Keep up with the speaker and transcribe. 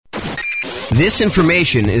This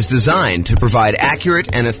information is designed to provide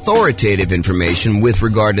accurate and authoritative information with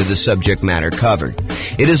regard to the subject matter covered.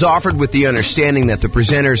 It is offered with the understanding that the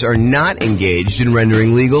presenters are not engaged in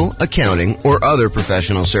rendering legal, accounting, or other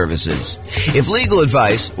professional services. If legal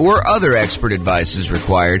advice or other expert advice is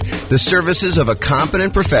required, the services of a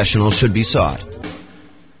competent professional should be sought.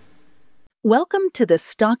 Welcome to the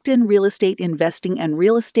Stockton Real Estate Investing and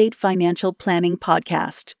Real Estate Financial Planning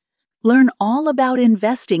Podcast. Learn all about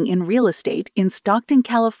investing in real estate in Stockton,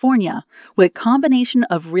 California, with a combination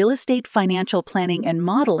of real estate financial planning and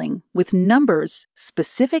modeling with numbers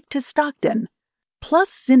specific to Stockton, plus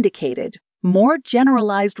syndicated, more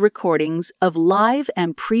generalized recordings of live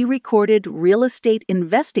and pre-recorded real estate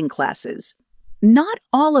investing classes, not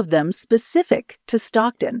all of them specific to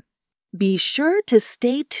Stockton. Be sure to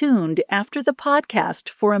stay tuned after the podcast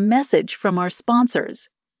for a message from our sponsors.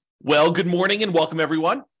 Well, good morning and welcome,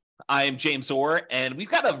 everyone. I am James Orr, and we've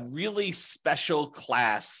got a really special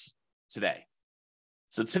class today.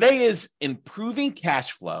 So today is improving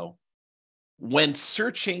cash flow when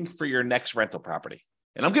searching for your next rental property.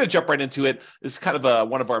 And I'm going to jump right into it. This is kind of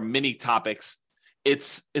one of our mini topics.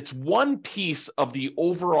 It's one piece of the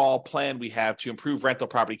overall plan we have to improve rental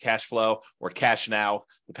property cash flow or cash now,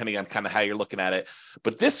 depending on kind of how you're looking at it.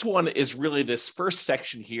 But this one is really this first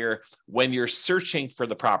section here when you're searching for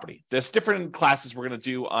the property. There's different classes we're going to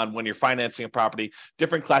do on when you're financing a property,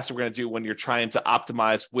 different classes we're going to do when you're trying to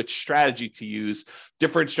optimize which strategy to use,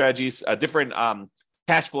 different strategies, different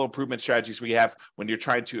cash flow improvement strategies we have when you're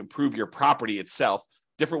trying to improve your property itself.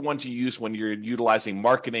 Different ones you use when you're utilizing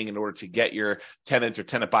marketing in order to get your tenant or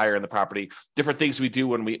tenant buyer in the property, different things we do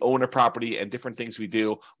when we own a property, and different things we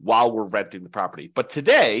do while we're renting the property. But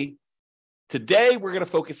today we're going to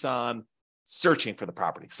focus on searching for the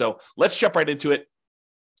property. So let's jump right into it.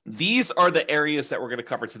 These are the areas that we're going to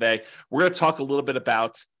cover today. We're going to talk a little bit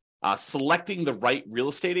about selecting the right real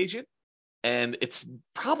estate agent. And it's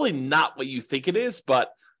probably not what you think it is,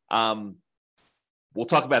 but we'll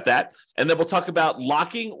talk about that. And then we'll talk about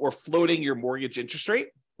locking or floating your mortgage interest rate.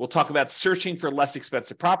 We'll talk about searching for less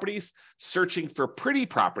expensive properties, searching for pretty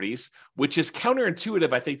properties, which is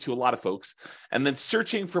counterintuitive, I think, to a lot of folks. And then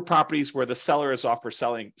searching for properties where the seller is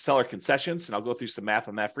offering seller concessions. And I'll go through some math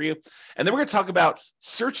on that for you. And then we're going to talk about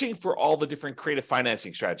searching for all the different creative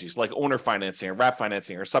financing strategies like owner financing or wrap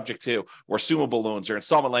financing or subject to or assumable loans or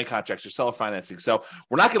installment land contracts or seller financing. So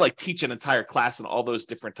we're not going to teach an entire class on all those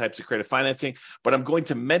different types of creative financing, but I'm going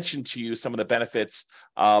to mention to you some of the benefits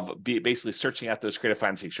of basically searching out those creative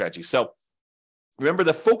financing strategy. So remember,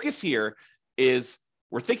 the focus here is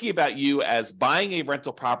we're thinking about you as buying a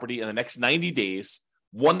rental property in the next 90 days,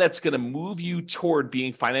 one that's going to move you toward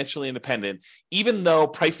being financially independent, even though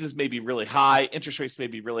prices may be really high, interest rates may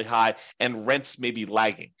be really high, and rents may be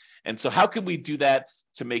lagging. And so how can we do that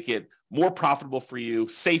to make it more profitable for you,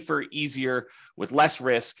 safer, easier, with less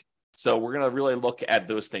risk? So we're going to really look at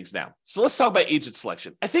those things now. So let's talk about agent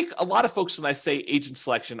selection. I think a lot of folks, when I say agent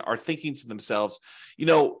selection, are thinking to themselves,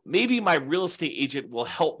 maybe my real estate agent will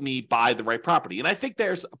help me buy the right property. And I think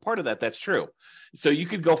there's a part of that that's true. So you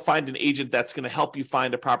could go find an agent that's going to help you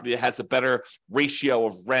find a property that has a better ratio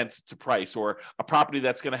of rent to price, or a property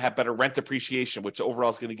that's going to have better rent appreciation, which overall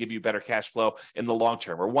is going to give you better cash flow in the long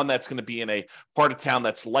term, or one that's going to be in a part of town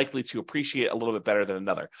that's likely to appreciate a little bit better than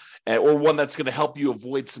another, or one that's going to help you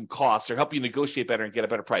avoid some costs or help you negotiate better and get a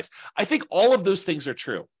better price. I think all of those things are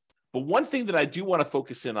true. But one thing that I do want to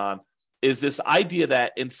focus in on is this idea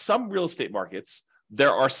that in some real estate markets,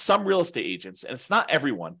 there are some real estate agents, and it's not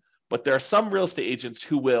everyone, but there are some real estate agents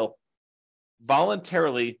who will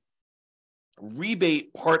voluntarily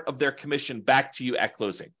rebate part of their commission back to you at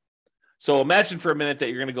closing. So imagine for a minute that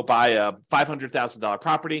you're going to go buy a $500,000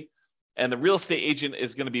 property, and the real estate agent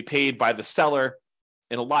is going to be paid by the seller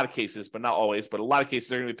in a lot of cases, but not always, but a lot of cases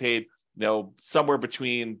they're going to be paid, somewhere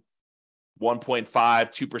between 1.5%,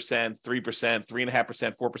 2%, 3%,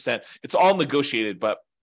 3.5%, 4%. It's all negotiated, but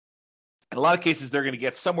in a lot of cases, they're going to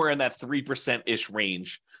get somewhere in that 3%-ish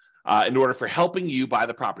range in order for helping you buy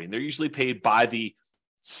the property. And they're usually paid by the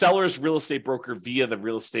seller's real estate broker via the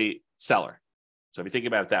real estate seller. So if you think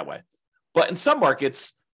about it that way. But in some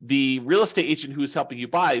markets, the real estate agent who is helping you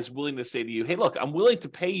buy is willing to say to you, hey, look, I'm willing to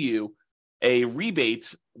pay you a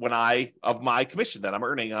rebate of my commission that I'm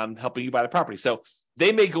earning on helping you buy the property. So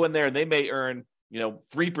they may go in there and they may earn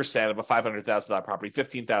 3% of a $500,000 property,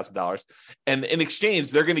 $15,000. And in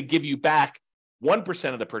exchange, they're going to give you back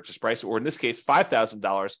 1% of the purchase price, or in this case,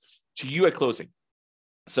 $5,000 to you at closing.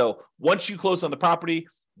 So once you close on the property,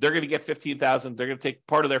 they're going to get $15,000. They're going to take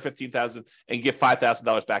part of their $15,000 and give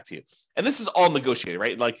 $5,000 back to you. And this is all negotiated,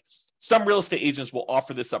 right? Like some real estate agents will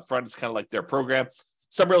offer this up front. It's kind of like their program.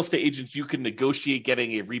 Some real estate agents, you can negotiate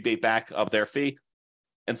getting a rebate back of their fee.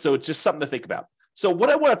 And so it's just something to think about. So what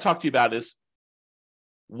I want to talk to you about is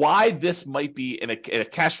why this might be in a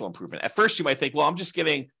cash flow improvement. At first, you might think, well, I'm just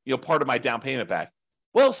getting part of my down payment back.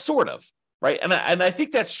 Well, sort of, right? And I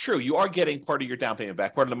think that's true. You are getting part of your down payment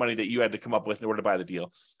back, part of the money that you had to come up with in order to buy the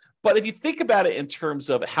deal. But if you think about it in terms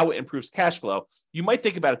of how it improves cash flow, you might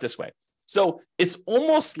think about it this way. So it's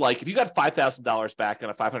almost like if you got $5,000 back on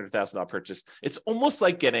a $500,000 purchase, it's almost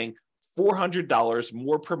like getting $400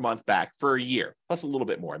 more per month back for a year, plus a little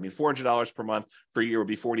bit more. I mean, $400 per month for a year would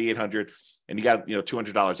be $4,800, and you got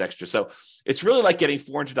 $200 extra. So it's really like getting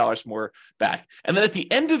 $400 more back. And then at the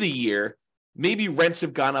end of the year, maybe rents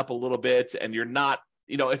have gone up a little bit, and you're not.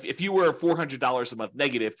 If you were $400 a month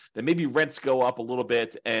negative, then maybe rents go up a little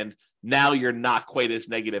bit, and now you're not quite as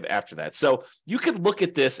negative after that. So you could look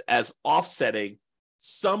at this as offsetting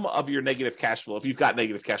some of your negative cash flow. If you've got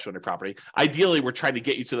negative cash flow on your property, ideally, we're trying to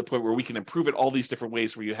get you to the point where we can improve it all these different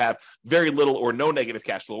ways where you have very little or no negative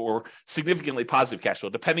cash flow or significantly positive cash flow,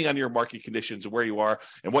 depending on your market conditions and where you are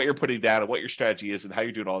and what you're putting down and what your strategy is and how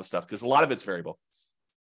you're doing all this stuff, because a lot of it's variable.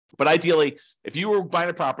 But ideally, if you were buying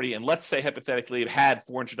a property and let's say hypothetically it had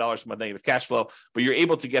 $400 a month negative cash flow, but you're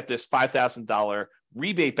able to get this $5,000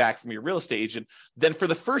 rebate back from your real estate agent, then for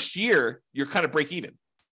the first year, you're kind of break even.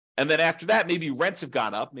 And then after that, maybe rents have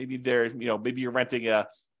gone up. Maybe maybe you're renting a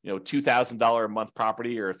 $2,000 a month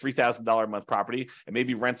property or a $3,000 a month property, and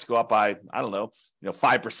maybe rents go up by,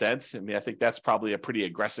 5%. I mean, I think that's probably a pretty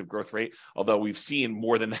aggressive growth rate, although we've seen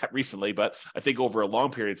more than that recently. But I think over a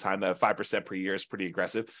long period of time, that 5% per year is pretty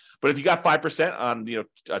aggressive. But if you got 5% on,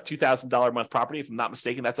 a $2,000 a month property, if I'm not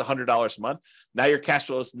mistaken, that's $100 a month. Now your cash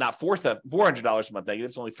flow is not $400 a month negative,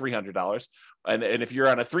 it's only $300. And if you're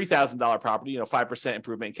on a $3,000 property, 5%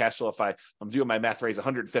 improvement in cash flow. If I'm doing my math right, is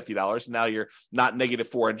 $150. Now you're not negative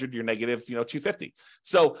 $400, you're negative, $250.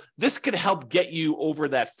 So this could help get you over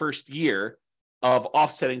that first year of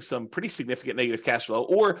offsetting some pretty significant negative cash flow.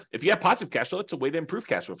 Or if you have positive cash flow, it's a way to improve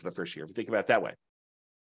cash flow for the first year, if you think about it that way.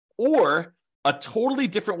 Or a totally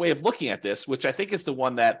different way of looking at this, which I think is the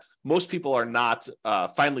one that most people are not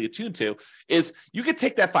finally attuned to, is you could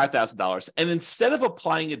take that $5,000 and instead of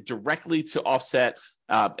applying it directly to offset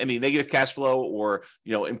any negative cash flow or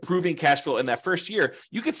improving cash flow in that first year,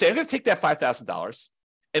 you could say, I'm going to take that $5,000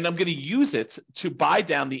 and I'm going to use it to buy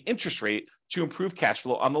down the interest rate to improve cash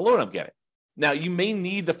flow on the loan I'm getting. Now, you may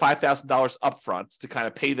need the $5,000 upfront to kind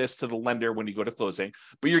of pay this to the lender when you go to closing,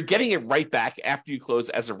 but you're getting it right back after you close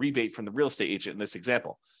as a rebate from the real estate agent in this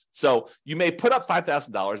example. So you may put up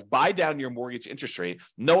 $5,000, buy down your mortgage interest rate,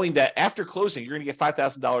 knowing that after closing, you're going to get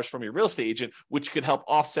 $5,000 from your real estate agent, which could help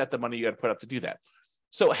offset the money you had to put up to do that.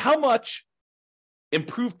 So how much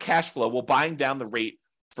improved cash flow will buying down the rate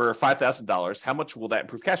for $5,000, how much will that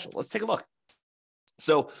improve cash flow? Let's take a look.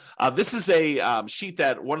 So this is a sheet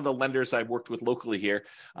that one of the lenders I've worked with locally here,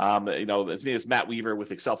 his name is Matt Weaver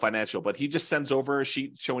with Excel Financial, but he just sends over a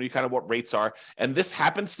sheet showing you kind of what rates are. And this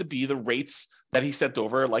happens to be the rates that he sent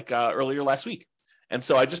over earlier last week. And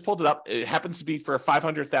so I just pulled it up. It happens to be for a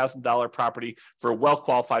 $500,000 property for a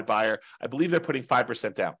well-qualified buyer. I believe they're putting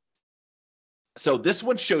 5% down. So this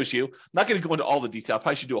one shows you, I'm not going to go into all the detail. I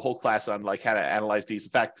probably should do a whole class on how to analyze these. In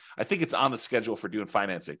fact, I think it's on the schedule for doing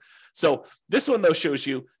financing. So this one, though, shows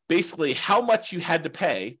you basically how much you had to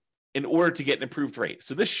pay in order to get an improved rate.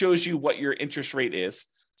 So this shows you what your interest rate is.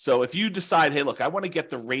 So if you decide, hey, look, I want to get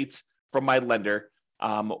the rate from my lender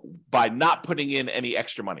by not putting in any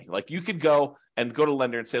extra money. Like you could go to the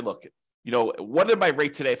lender and say, look, what is my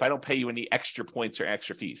rate today if I don't pay you any extra points or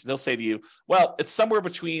extra fees? And they'll say to you, well, it's somewhere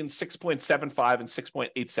between 6.75 and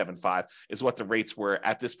 6.875 is what the rates were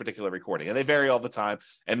at this particular recording. And they vary all the time.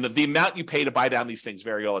 And the amount you pay to buy down these things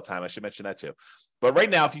vary all the time. I should mention that too. But right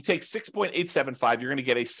now, if you take 6.875, you're going to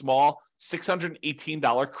get a small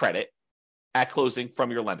 $618 credit at closing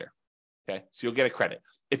from your lender. Okay, so you'll get a credit.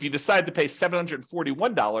 If you decide to pay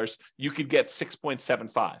 $741, you could get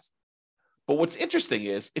 6.75. But what's interesting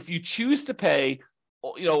is if you choose to pay, a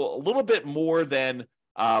little bit more than,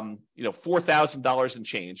 $4,000 and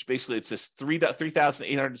change, basically it's this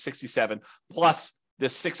 $3,867 plus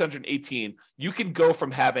this $618, you can go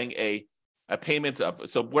from having a payment of,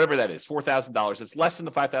 so whatever that is, $4,000, it's less than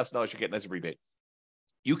the $5,000 you're getting as a rebate.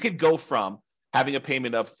 You could go from having a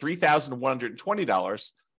payment of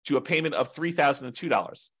 $3,120 to a payment of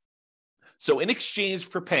 $3,002. So in exchange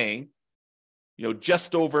for paying,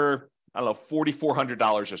 just over,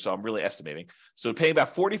 $4,400 or so, I'm really estimating. So paying about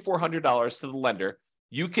 $4,400 to the lender,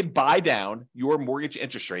 you can buy down your mortgage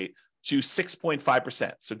interest rate to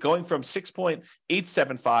 6.5%. So going from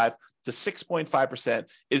 6.875 to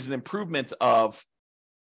 6.5% is an improvement of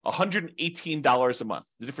 $118 a month,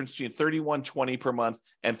 the difference between $3,120 per month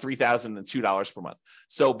and $3,002 per month.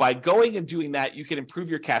 So by going and doing that, you can improve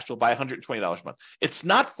your cash flow by $120 a month. It's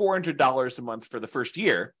not $400 a month for the first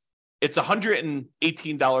year. It's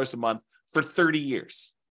 $118 a month for 30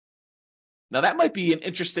 years. Now, that might be an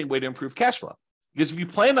interesting way to improve cash flow. Because if you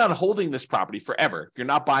plan on holding this property forever, if you're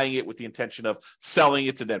not buying it with the intention of selling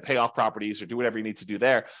it to then pay off properties or do whatever you need to do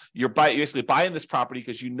there, you're basically buying this property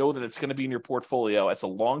because you know that it's going to be in your portfolio as a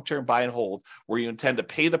long-term buy and hold where you intend to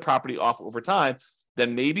pay the property off over time,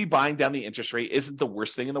 then maybe buying down the interest rate isn't the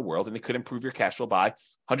worst thing in the world, and it could improve your cash flow by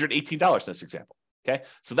 $118 in this example. Okay,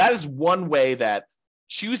 so that is one way that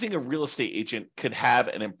choosing a real estate agent could have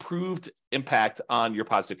an improved impact on your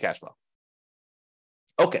positive cash flow.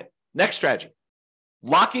 Okay, next strategy.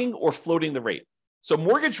 Locking or floating the rate. So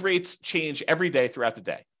mortgage rates change every day throughout the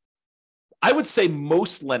day. I would say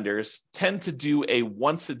most lenders tend to do a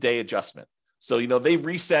once a day adjustment. So, they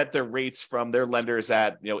reset their rates from their lenders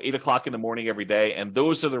at, 8 o'clock in the morning every day. And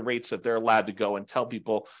those are the rates that they're allowed to go and tell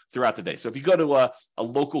people throughout the day. So if you go to a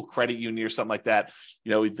local credit union or something like that,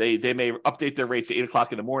 they may update their rates at 8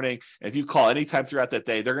 o'clock in the morning. And if you call anytime throughout that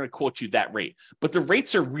day, they're going to quote you that rate. But the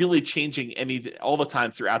rates are really changing all the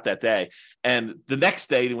time throughout that day. And the next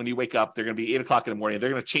day, when you wake up, they're going to be 8 o'clock in the morning.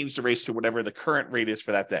 They're going to change the rates to whatever the current rate is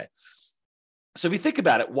for that day. So if you think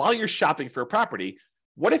about it, while you're shopping for a property,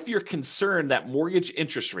 what if you're concerned that mortgage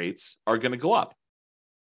interest rates are going to go up?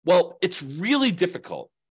 Well, it's really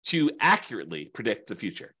difficult to accurately predict the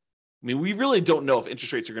future. I mean, we really don't know if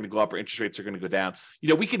interest rates are going to go up or interest rates are going to go down.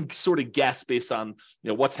 We can sort of guess based on,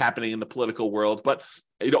 what's happening in the political world, but,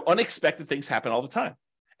 unexpected things happen all the time.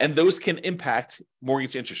 And those can impact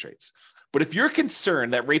mortgage interest rates. But if you're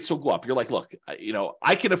concerned that rates will go up, you're like, look,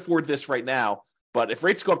 I can afford this right now, but if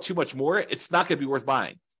rates go up too much more, it's not going to be worth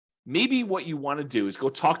buying. Maybe what you want to do is go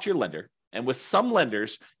talk to your lender. And with some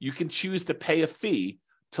lenders, you can choose to pay a fee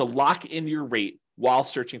to lock in your rate while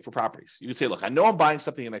searching for properties. You can say, look, I know I'm buying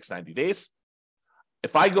something in the next 90 days.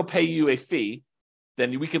 If I go pay you a fee,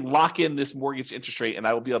 then we can lock in this mortgage interest rate and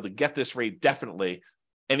I will be able to get this rate definitely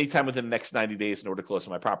anytime within the next 90 days in order to close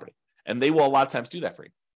on my property. And they will a lot of times do that for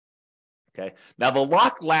you. Okay. Now the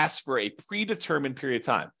lock lasts for a predetermined period of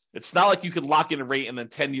time. It's not like you could lock in a rate and then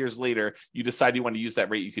 10 years later, you decide you want to use that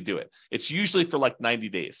rate, you could do it. It's usually for like 90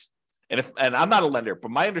 days. And I'm not a lender,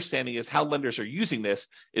 but my understanding is how lenders are using this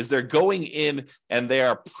is they're going in and they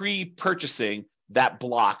are pre-purchasing that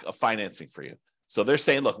block of financing for you. So they're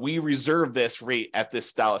saying, look, we reserve this rate at this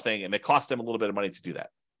style of thing, and it costs them a little bit of money to do that.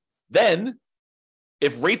 Then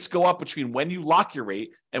if rates go up between when you lock your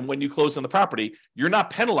rate and when you close on the property, you're not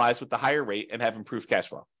penalized with the higher rate and have improved cash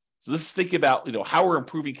flow. So this is thinking about, how we're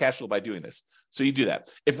improving cash flow by doing this. So you do that.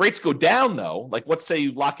 If rates go down though, like let's say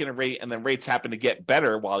you lock in a rate and then rates happen to get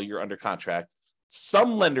better while you're under contract,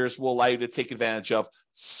 some lenders will allow you to take advantage of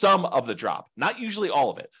some of the drop, not usually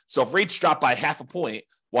all of it. So if rates drop by half a point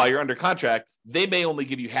while you're under contract, they may only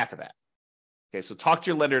give you half of that. Okay, so talk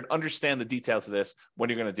to your lender and understand the details of this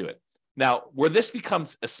when you're going to do it. Now, where this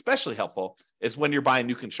becomes especially helpful is when you're buying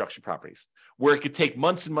new construction properties, where it could take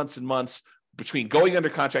months and months and months between going under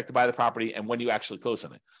contract to buy the property and when you actually close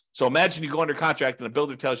on it. So imagine you go under contract and the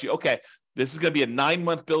builder tells you, okay, this is going to be a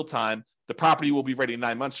 9-month build time. The property will be ready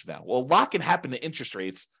 9 months from now. Well, a lot can happen to interest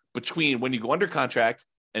rates between when you go under contract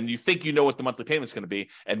and you think you know what the monthly payment is going to be,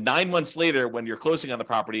 and 9 months later when you're closing on the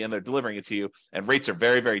property and they're delivering it to you, and rates are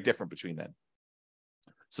very, very different between then.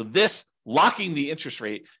 So this locking the interest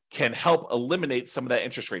rate can help eliminate some of that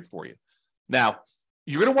interest rate for you. Now,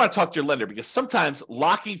 you're going to want to talk to your lender because sometimes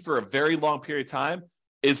locking for a very long period of time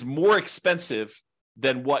is more expensive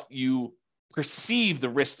than what you perceive the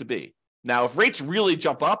risk to be. Now, if rates really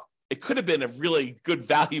jump up, it could have been a really good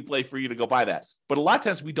value play for you to go buy that. But a lot of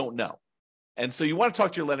times we don't know. And so you want to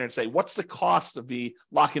talk to your lender and say, what's the cost of me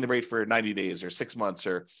locking the rate for 90 days or 6 months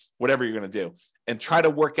or whatever you're going to do, and try to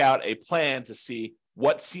work out a plan to see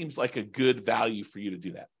what seems like a good value for you to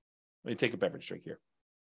do that. Let me take a beverage drink here.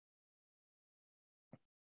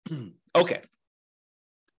 Okay.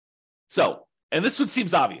 So, and this one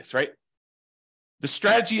seems obvious, right? The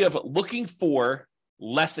strategy of looking for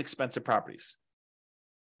less expensive properties.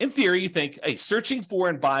 In theory, you think, hey, searching for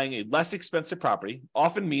and buying a less expensive property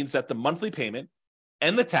often means that the monthly payment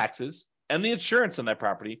and the taxes and the insurance on that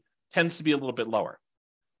property tends to be a little bit lower.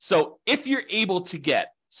 So if you're able to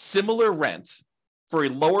get similar rent for a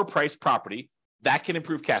lower priced property, that can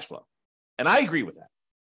improve cash flow. And I agree with that.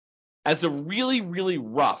 As a really, really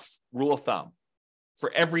rough rule of thumb,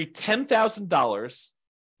 for every $10,000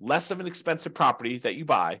 less of an expensive property that you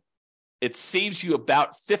buy, it saves you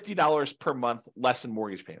about $50 per month less in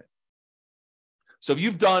mortgage payment. So if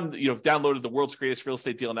you've done, downloaded the world's greatest real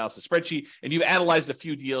estate deal analysis spreadsheet and you've analyzed a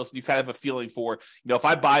few deals and you kind of have a feeling for, if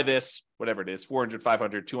I buy this, whatever it is, 400,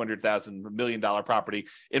 500, 200,000, $1 million property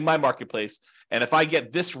in my marketplace, and if I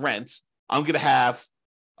get this rent, I'm going to have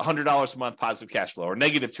 $100 a month positive cash flow or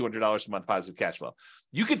negative $200 a month positive cash flow.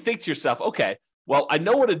 You could think to yourself, okay, well, I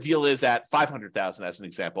know what a deal is at 500,000 as an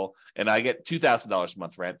example, and I get $2,000 a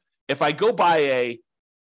month rent. If I go buy a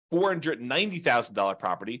 $490,000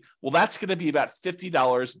 property, well, that's going to be about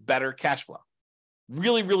 $50 better cash flow.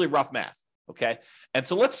 Really, really rough math. Okay. And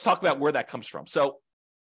so let's talk about where that comes from. So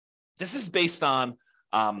this is based on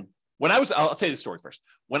I'll tell you the story first.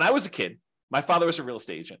 When I was a kid, my father was a real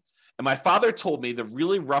estate agent. And my father told me the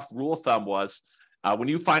really rough rule of thumb was when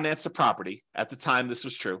you finance a property, at the time this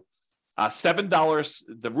was true, $7,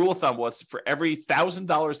 the rule of thumb was for every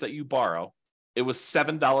 $1,000 that you borrow, it was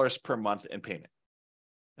 $7 per month in payment.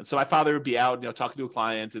 And so my father would be out, talking to a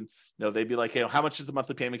client, and they'd be like, how much is the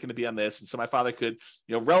monthly payment going to be on this? And so my father could,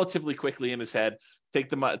 relatively quickly in his head, take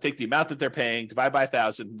the amount that they're paying, divide by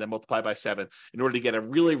 1,000, and then multiply by 7 in order to get a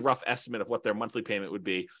really rough estimate of what their monthly payment would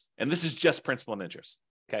be. And this is just principal and interest.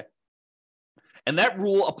 Okay. And that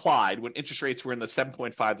rule applied when interest rates were in the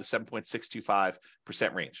 7.5 to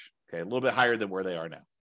 7.625% range. Okay. A little bit higher than where they are now.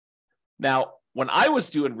 Now, when I was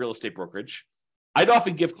doing real estate brokerage, I'd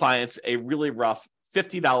often give clients a really rough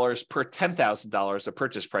 $50 per $10,000 of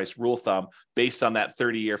purchase price rule of thumb based on that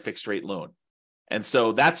 30-year fixed rate loan. And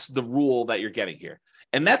so that's the rule that you're getting here.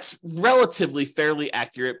 And that's relatively fairly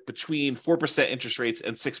accurate between 4% interest rates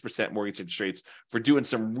and 6% mortgage interest rates for doing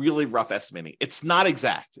some really rough estimating. It's not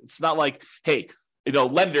exact. It's not like, hey,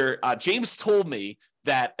 lender, James told me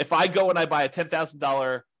that if I go and I buy a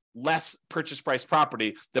 $10,000 less purchase price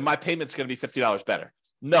property, then my payment's going to be $50 better.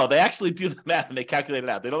 No, they actually do the math and they calculate it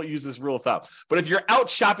out. They don't use this rule of thumb. But if you're out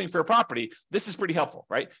shopping for a property, this is pretty helpful,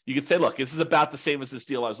 right? You could say, look, this is about the same as this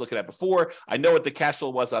deal I was looking at before. I know what the cash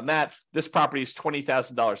flow was on that. This property is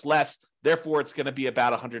 $20,000 less. Therefore, it's going to be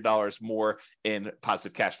about $100 more in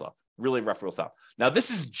positive cash flow. Really rough rule of thumb. Now, this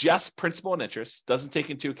is just principal and interest. Doesn't take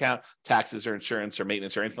into account taxes or insurance or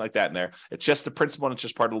maintenance or anything like that in there. It's just the principal and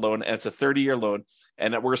interest part of the loan, and it's a 30-year loan.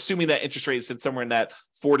 And we're assuming that interest rate is somewhere in that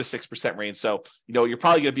 4 to 6% range. So, you're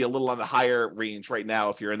probably going to be a little on the higher range right now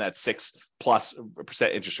if you're in that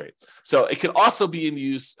 6+% interest rate. So it can also be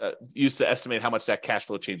used to estimate how much that cash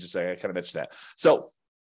flow changes. I kind of mentioned that. So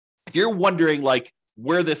if you're wondering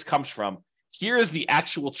where this comes from, here is the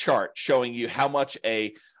actual chart showing you how much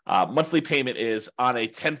a monthly payment is on a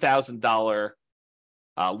 $10,000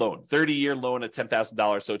 loan, 30-year loan at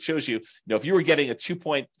 $10,000. So it shows you, if you were getting a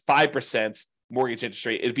 2.5% mortgage interest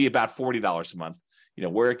rate, it'd be about $40 a month.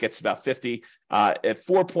 Where it gets about 50 at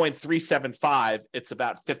 4.375, it's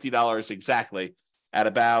about $50 exactly. At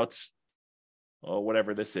about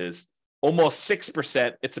whatever this is, almost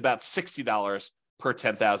 6%, it's about $60 per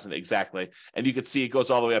 10,000 exactly. And you can see it goes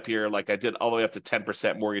all the way up here, like I did, all the way up to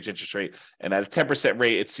 10% mortgage interest rate. And at a 10%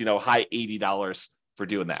 rate, it's, high $80 for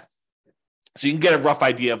doing that. So you can get a rough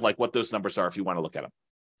idea of what those numbers are if you want to look at them.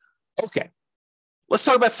 Okay. Let's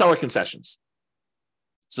talk about seller concessions.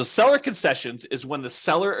 So seller concessions is when the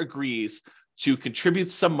seller agrees to contribute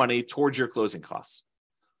some money towards your closing costs.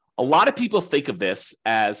 A lot of people think of this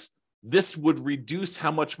as this would reduce how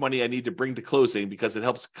much money I need to bring to closing because it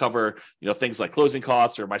helps cover, things like closing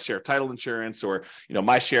costs or my share of title insurance or,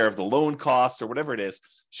 my share of the loan costs or whatever it is.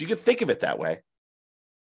 So you can think of it that way.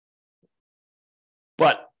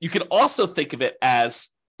 But you can also think of it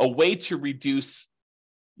as a way to reduce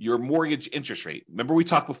your mortgage interest rate. Remember we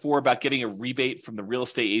talked before about getting a rebate from the real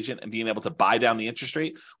estate agent and being able to buy down the interest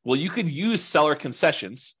rate? Well, you could use seller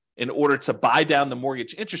concessions in order to buy down the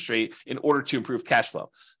mortgage interest rate in order to improve cash flow.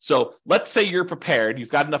 So let's say you're prepared, you've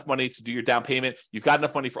got enough money to do your down payment, you've got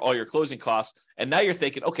enough money for all your closing costs, and now you're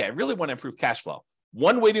thinking, okay, I really want to improve cash flow.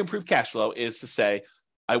 One way to improve cash flow is to say,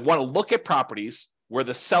 I want to look at properties where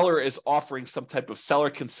the seller is offering some type of seller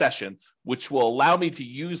concession, which will allow me to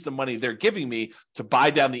use the money they're giving me to buy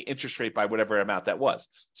down the interest rate by whatever amount that was.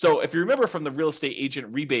 So if you remember from the real estate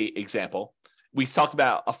agent rebate example, we talked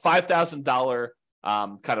about a $5,000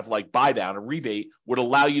 kind of buy down, a rebate would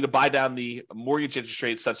allow you to buy down the mortgage interest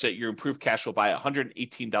rate such that your improved cash flow by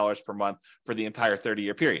 $118 per month for the entire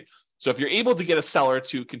 30-year period. So if you're able to get a seller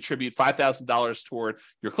to contribute $5,000 toward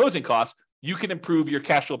your closing costs, you can improve your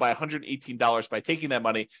cash flow by $118 by taking that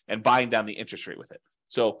money and buying down the interest rate with it.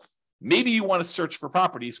 So maybe you want to search for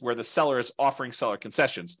properties where the seller is offering seller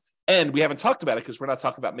concessions. And we haven't talked about it because we're not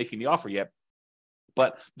talking about making the offer yet,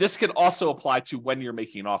 but this can also apply to when you're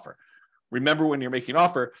making an offer. remember when you're making an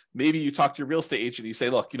offer, maybe you talk to your real estate agent and you say,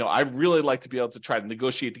 look, I'd really like to be able to try to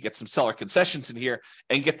negotiate to get some seller concessions in here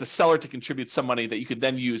and get the seller to contribute some money that you could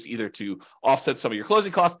then use either to offset some of your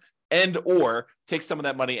closing costs and or take some of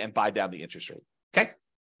that money and buy down the interest rate. Okay.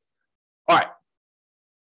 All right.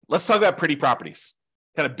 Let's talk about pretty properties,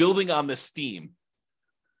 kind of building on this theme.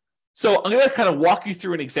 So I'm going to kind of walk you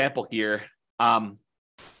through an example here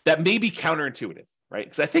that may be counterintuitive, right?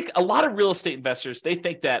 Because I think a lot of real estate investors, they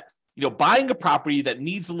think that, buying a property that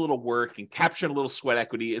needs a little work and capturing a little sweat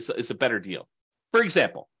equity is a better deal. For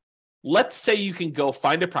example, let's say you can go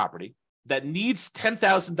find a property that needs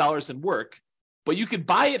 $10,000 in work, but you could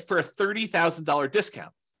buy it for a $30,000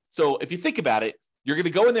 discount. So if you think about it, you're going to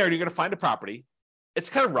go in there and you're going to find a property. It's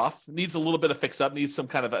kind of rough, needs a little bit of fix up, needs some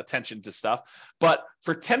kind of attention to stuff. But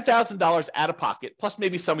for $10,000 out of pocket, plus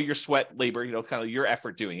maybe some of your sweat labor, kind of your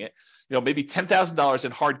effort doing it, maybe $10,000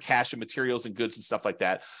 in hard cash and materials and goods and stuff like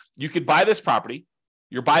that, you could buy this property.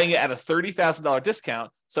 You're buying it at a $30,000 discount,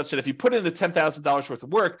 such that if you put in the $10,000 worth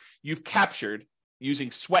of work, you've captured, using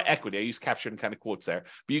sweat equity, I use captured in kind of quotes there,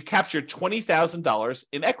 but you captured $20,000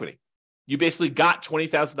 in equity. You basically got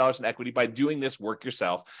 $20,000 in equity by doing this work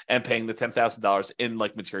yourself and paying the $10,000 in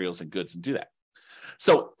like materials and goods and do that.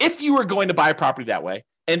 So if you were going to buy a property that way,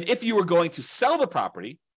 and if you were going to sell the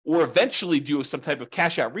property or eventually do some type of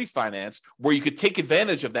cash out refinance where you could take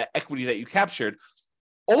advantage of that equity that you captured,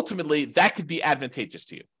 ultimately that could be advantageous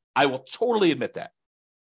to you. I will totally admit that.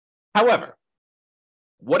 However,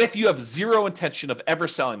 what if you have zero intention of ever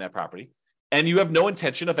selling that property? And you have no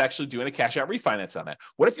intention of actually doing a cash out refinance on that?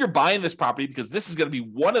 What if you're buying this property because this is going to be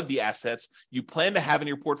one of the assets you plan to have in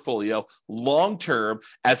your portfolio long-term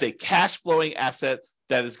as a cash flowing asset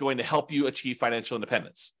that is going to help you achieve financial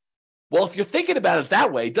independence? Well, if you're thinking about it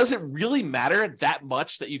that way, does it really matter that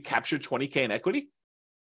much that you captured $20K in equity?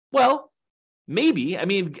 Well, maybe. I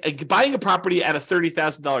mean, buying a property at a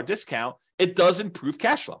 $30,000 discount, it does improve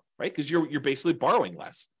cash flow, right? Because you're basically borrowing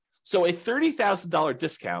less. So a $30,000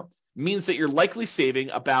 discount means that you're likely saving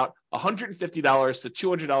about $150 to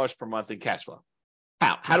 $200 per month in cash flow.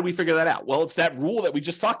 How do we figure that out? Well, it's that rule that we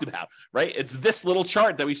just talked about, right? It's this little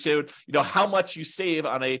chart that we showed, how much you save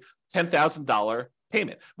on a $10,000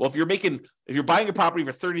 payment. Well, if you're buying a property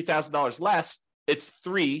for $30,000 less, it's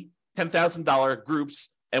three $10,000 groups.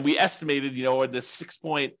 And we estimated, at this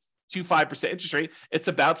 6.25% interest rate, it's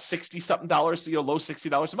about $60-something, low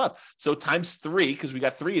 $60 a month. So times three, because we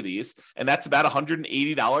got three of these, and that's about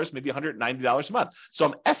 $180, maybe $190 a month. So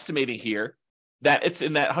I'm estimating here that it's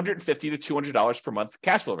in that $150 to $200 per month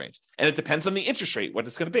cash flow range. And it depends on the interest rate, what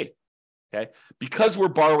it's going to be, okay? Because we're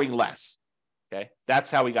borrowing less, okay? That's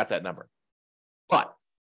how we got that number. But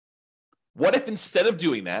what if instead of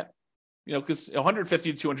doing that, because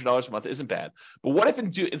 $150 to $200 a month isn't bad. But what if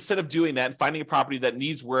instead of doing that and finding a property that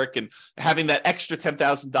needs work and having that extra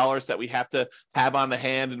 $10,000 that we have to have on the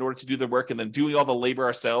hand in order to do the work and then doing all the labor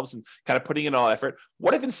ourselves and kind of putting in all effort,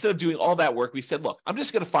 what if instead of doing all that work, we said, look, I'm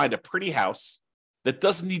just going to find a pretty house that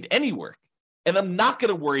doesn't need any work. And I'm not going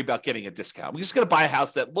to worry about getting a discount. I'm just going to buy a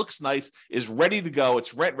house that looks nice, is ready to go,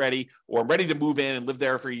 it's rent ready, or I'm ready to move in and live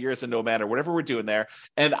there for years and no matter, whatever we're doing there.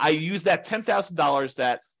 And I use that $10,000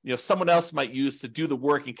 that someone else might use to do the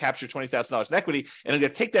work and capture $20,000 in equity. And I'm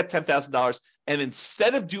going to take that $10,000 and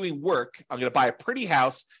instead of doing work, I'm going to buy a pretty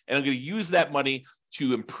house and I'm going to use that money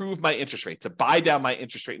to improve my interest rate, to buy down my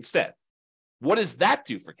interest rate instead. What does that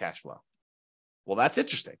do for cash flow? Well, that's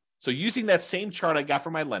interesting. So using that same chart I got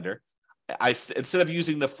from my lender, instead of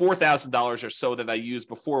using the $4,000 or so that I used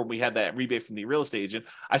before when we had that rebate from the real estate agent,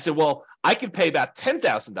 I said, well, I could pay about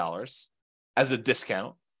 $10,000 as a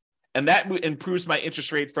discount. And that improves my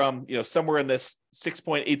interest rate from, somewhere in this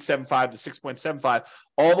 6.875 to 6.75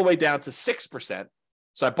 all the way down to 6%.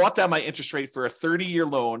 So I bought down my interest rate for a 30-year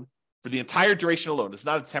loan for the entire duration of the loan. It's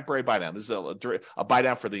not a temporary buy down. This is a buy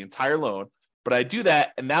down for the entire loan. But I do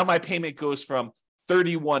that, and now my payment goes from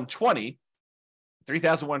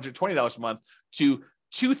 $3,120 a month to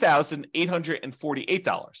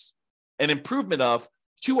 $2,848, an improvement of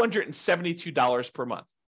 $272 per month.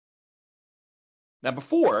 Now,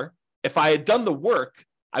 before, if I had done the work,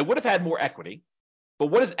 I would have had more equity. But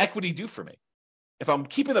what does equity do for me? If I'm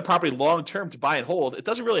keeping the property long-term to buy and hold, it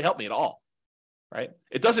doesn't really help me at all, right?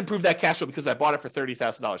 It does improve that cash flow because I bought it for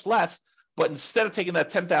 $30,000 less. But instead of taking that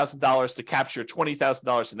 $10,000 to capture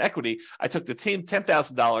 $20,000 in equity, I took the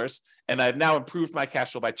 $10,000 and I've now improved my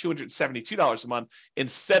cash flow by $272 a month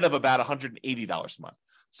instead of about $180 a month.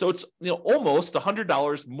 So it's almost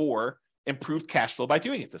 $100 more improved cash flow by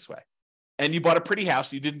doing it this way. And you bought a pretty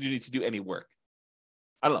house, you didn't need to do any work.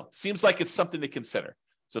 I don't know. Seems like it's something to consider.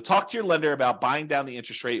 So talk to your lender about buying down the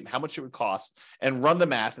interest rate, how much it would cost, and run the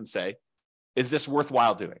math and say, Is this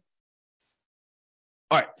worthwhile doing?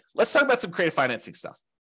 All right, let's talk about some creative financing stuff.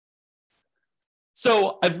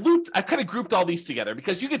 So I've kind of grouped all these together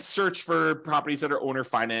because you could search for properties that are owner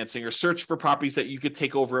financing, or search for properties that you could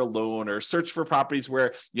take over a loan, or search for properties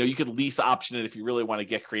where you could lease option it if you really want to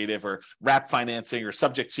get creative, or wrap financing, or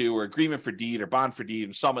subject to, or agreement for deed, or bond for deed,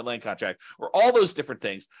 installment land contract, or all those different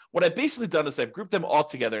things. What I've basically done is I've grouped them all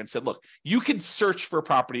together and said, look, you can search for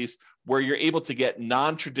properties where you're able to get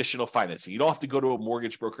non-traditional financing. You don't have to go to a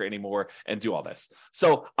mortgage broker anymore and do all this.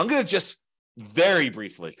 So I'm going to just very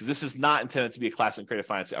briefly, because this is not intended to be a class in creative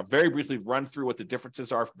financing, I'll very briefly run through what the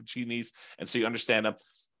differences are between these, and so you understand them,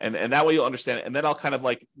 and that way you'll understand it. And then I'll kind of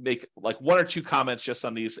like make like one or two comments just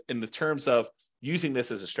on these in the terms of using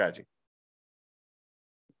this as a strategy.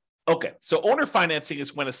 Okay, so owner financing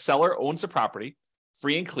is when a seller owns a property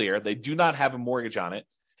free and clear. They do not have a mortgage on it,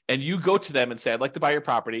 and you go to them and say, I'd like to buy your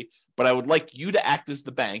property, but I would like you to act as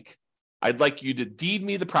the bank. I'd like you to deed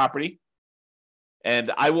me the property,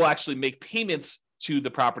 and I will actually make payments to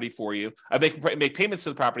the property for you. I make payments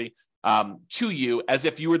to the property to you as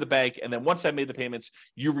if you were the bank. And then once I made the payments,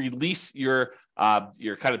 you release your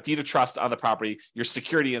kind of deed of trust on the property, your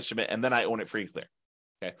security instrument, and then I own it free and clear.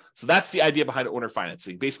 Okay, so that's the idea behind owner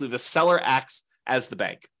financing. Basically, the seller acts as the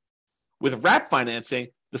bank. With wrap financing,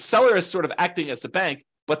 the seller is sort of acting as the bank,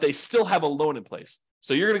 but they still have a loan in place.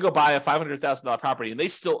 So you're going to go buy a $500,000 property, and they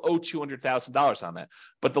still owe $200,000 on that.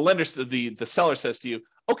 But the seller says to you,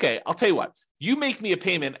 okay, I'll tell you what, you make me a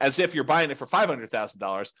payment as if you're buying it for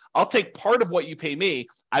 $500,000. I'll take part of what you pay me.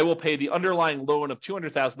 I will pay the underlying loan of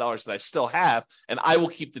 $200,000 that I still have, and I will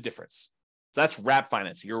keep the difference. So that's wrap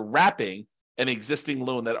financing. You're wrapping an existing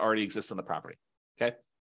loan that already exists on the property. Okay.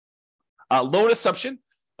 Loan assumption.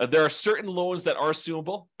 There are certain loans that are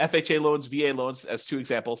assumable, FHA loans, VA loans, as two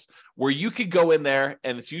examples, where you could go in there,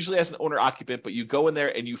 and it's usually as an owner occupant, but you go in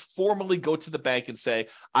there and you formally go to the bank and say,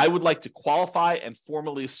 I would like to qualify and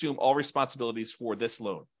formally assume all responsibilities for this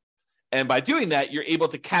loan. And by doing that, you're able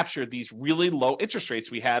to capture these really low interest rates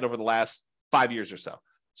we had over the last 5 years or so.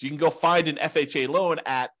 So you can go find an FHA loan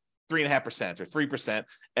at 3.5% or 3%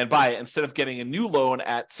 and buy it instead of getting a new loan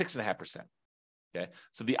at 6.5%. Okay,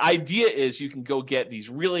 so the idea is you can go get these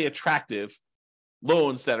really attractive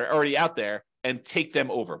loans that are already out there and take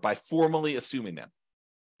them over by formally assuming them.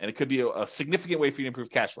 And it could be a significant way for you to improve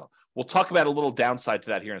cash flow. We'll talk about a little downside to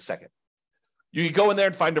that here in a second. You can go in there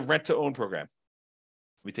and find a rent-to-own program.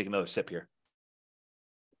 Let me take another sip here.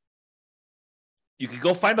 You could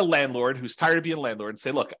go find a landlord who's tired of being a landlord and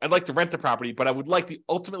say, look, I'd like to rent the property, but I would like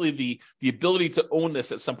ultimately the ability to own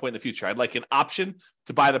this at some point in the future. I'd like an option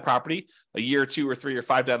to buy the property a year or 2 or 3 or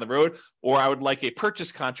 5 down the road, or I would like a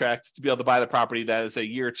purchase contract to be able to buy the property that is a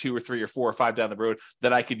year or 2 or 3 or 4 or 5 down the road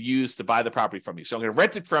that I could use to buy the property from you. So I'm going to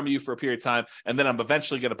rent it from you for a period of time, and then I'm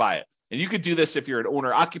eventually going to buy it. And you could do this if you're an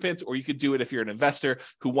owner occupant, or you could do it if you're an investor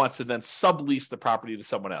who wants to then sublease the property to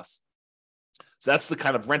someone else. So that's the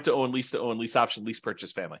kind of rent-to-own, lease option, lease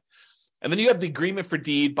purchase family. And then you have the agreement for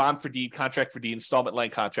deed, bond for deed, contract for deed, installment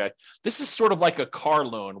land contract. This is sort of like a car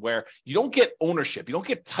loan where you don't get ownership. You don't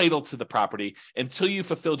get title to the property until you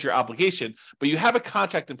fulfilled your obligation, but you have a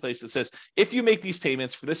contract in place that says, if you make these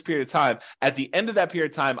payments for this period of time, at the end of that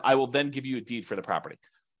period of time, I will then give you a deed for the property.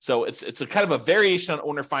 So it's a kind of a variation on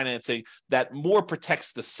owner financing that more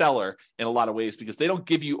protects the seller in a lot of ways, because they don't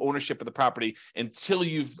give you ownership of the property until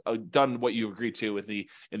you've done what you agreed to in the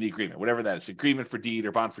agreement, whatever that is, agreement for deed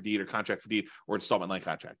or bond for deed or contract for deed or installment land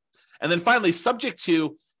contract. And then finally, subject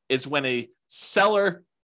to is when a seller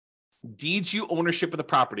deeds you ownership of the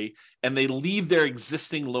property and they leave their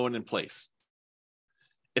existing loan in place.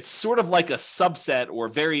 It's sort of like a subset or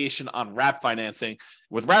variation on wrap financing.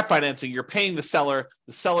 With wrap financing, you're paying the seller.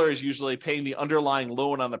 The seller is usually paying the underlying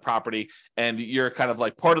loan on the property, and you're kind of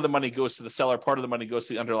like part of the money goes to the seller, part of the money goes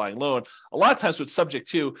to the underlying loan. A lot of times with subject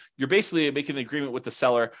to, you're basically making an agreement with the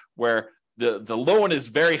seller where the loan is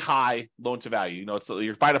very high loan to value. You know,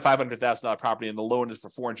 you're buying a $500,000 property and the loan is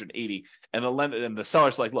for $480,000, and the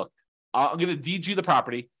seller's like, look, I'm going to deed you the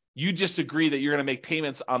property. You just agree that you're going to make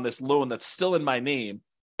payments on this loan that's still in my name,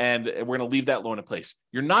 and we're going to leave that loan in place.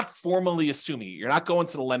 You're not formally assuming. You're not going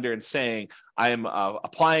to the lender and saying, I'm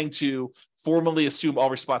applying to formally assume all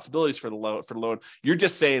responsibilities for the loan. You're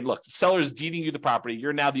just saying, look, the seller is deeding you the property.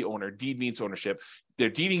 You're now the owner. Deed means ownership. They're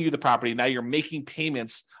deeding you the property. Now you're making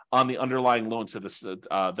payments on the underlying loan to this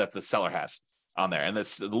that the seller has on there. And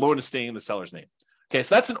the loan is staying in the seller's name. Okay,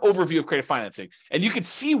 so that's an overview of creative financing. And you can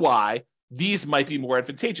see why these might be more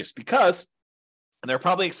advantageous because, and there are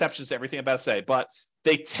probably exceptions to everything I'm about to say, but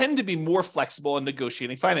they tend to be more flexible in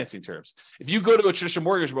negotiating financing terms. If you go to a traditional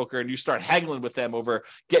mortgage broker and you start haggling with them over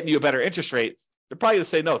getting you a better interest rate, They're probably going to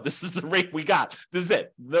say, no, this is the rate we got. This is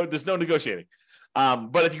it. No, there's no negotiating.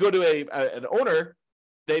 But if you go to an owner,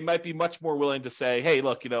 they might be much more willing to say, hey,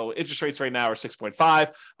 look, interest rates right now are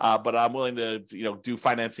 6.5, but I'm willing to, do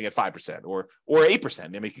financing at 5% or 8%. I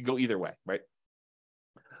mean, it could go either way, right?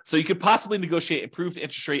 So you could possibly negotiate improved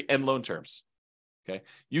interest rate and loan terms. Okay.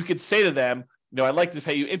 You could say to them, I'd like to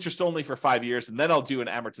pay you interest only for 5 years, and then I'll do an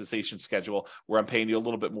amortization schedule where I'm paying you a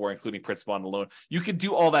little bit more, including principal on the loan. You can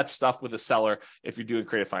do all that stuff with a seller if you're doing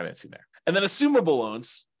creative financing there. And then assumable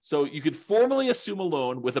loans. So you could formally assume a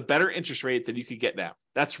loan with a better interest rate than you could get now.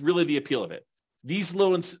 That's really the appeal of it. These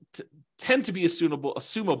loans tend to be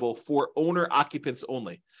assumable for owner occupants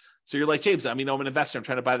only. So you're like, James, I'm an investor. I'm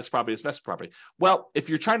trying to buy this property as investment property. Well, if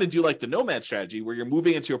you're trying to do like the nomad strategy where you're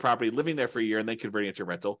moving into a property, living there for a year and then converting it to a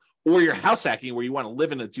rental, or you're house hacking where you want to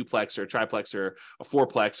live in a duplex or a triplex or a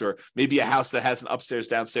fourplex, or maybe a house that has an upstairs,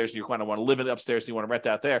 downstairs, and you want to live in upstairs and you want to rent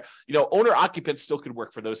out there, owner occupants still could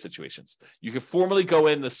work for those situations. You could formally go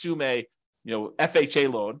in and assume a,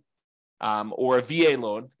 FHA loan, or a VA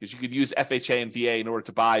loan, because you could use FHA and VA in order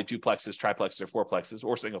to buy duplexes, triplexes, or fourplexes,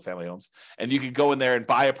 or single family homes. And you could go in there and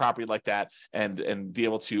buy a property like that and be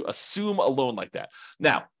able to assume a loan like that.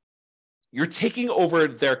 Now, you're taking over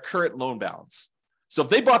their current loan balance. So if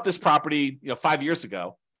they bought this property, 5 years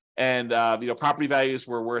ago, and property values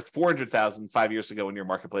were worth $400,000 5 years ago in your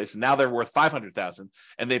marketplace, and now they're worth $500,000,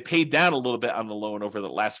 and they paid down a little bit on the loan over the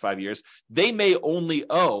last 5 years, they may only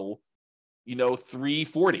owe,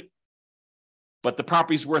 $340,000. But the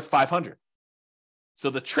property's worth $500,000. So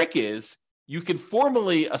the trick is you can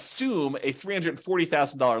formally assume a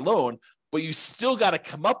 $340,000 loan, but you still got to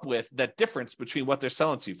come up with that difference between what they're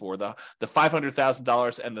selling to you for, the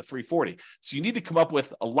 $500,000 and the $340,000. So you need to come up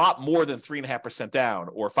with a lot more than 3.5% down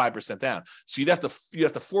or 5% down. So you have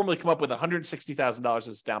to formally come up with $160,000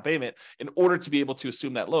 as a down payment in order to be able to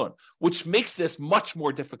assume that loan, which makes this much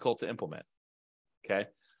more difficult to implement. Okay.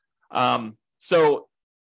 So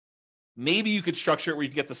maybe you could structure it where you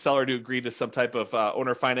can get the seller to agree to some type of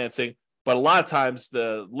owner financing, but a lot of times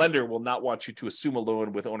the lender will not want you to assume a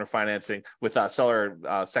loan with owner financing with a seller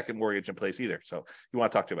second mortgage in place either. So you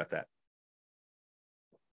want to talk to about that.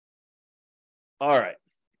 All right.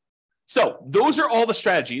 So those are all the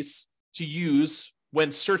strategies to use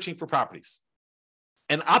when searching for properties.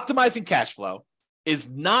 And optimizing cash flow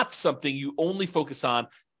is not something you only focus on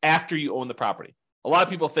after you own the property. A lot of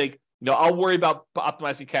people think, I'll worry about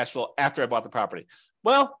optimizing cash flow after I bought the property.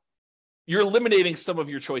 Well, you're eliminating some of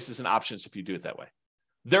your choices and options if you do it that way.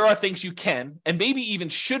 There are things you can and maybe even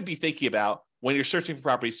should be thinking about when you're searching for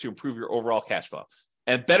properties to improve your overall cash flow.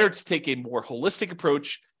 And better to take a more holistic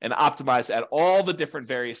approach and optimize at all the different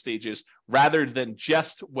various stages rather than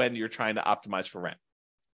just when you're trying to optimize for rent.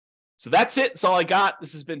 So that's it. That's all I got.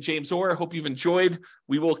 This has been James Orr. Hope you've enjoyed.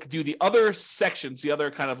 We will do the other sections, the other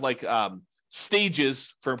kind of like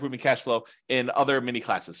stages for improving cash flow in other mini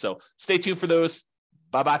classes. So stay tuned for those.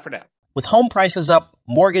 Bye-bye for now. With home prices up,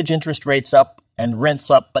 mortgage interest rates up, and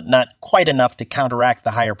rents up, but not quite enough to counteract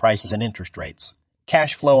the higher prices and interest rates,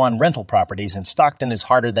 cash flow on rental properties in Stockton is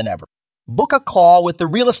harder than ever. Book a call with the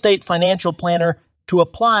Real Estate Financial Planner to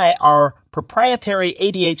apply our proprietary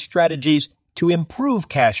 88 strategies to improve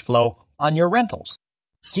cash flow on your rentals.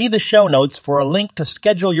 See the show notes for a link to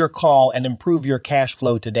schedule your call and improve your cash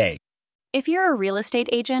flow today. If you're a real estate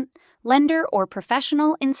agent, lender, or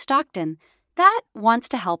professional in Stockton that wants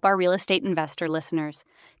to help our real estate investor listeners,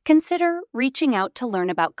 consider reaching out to learn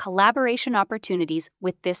about collaboration opportunities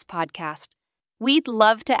with this podcast. We'd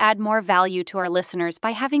love to add more value to our listeners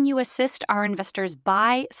by having you assist our investors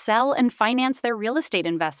buy, sell, and finance their real estate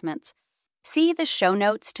investments. See the show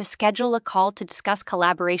notes to schedule a call to discuss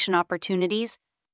collaboration opportunities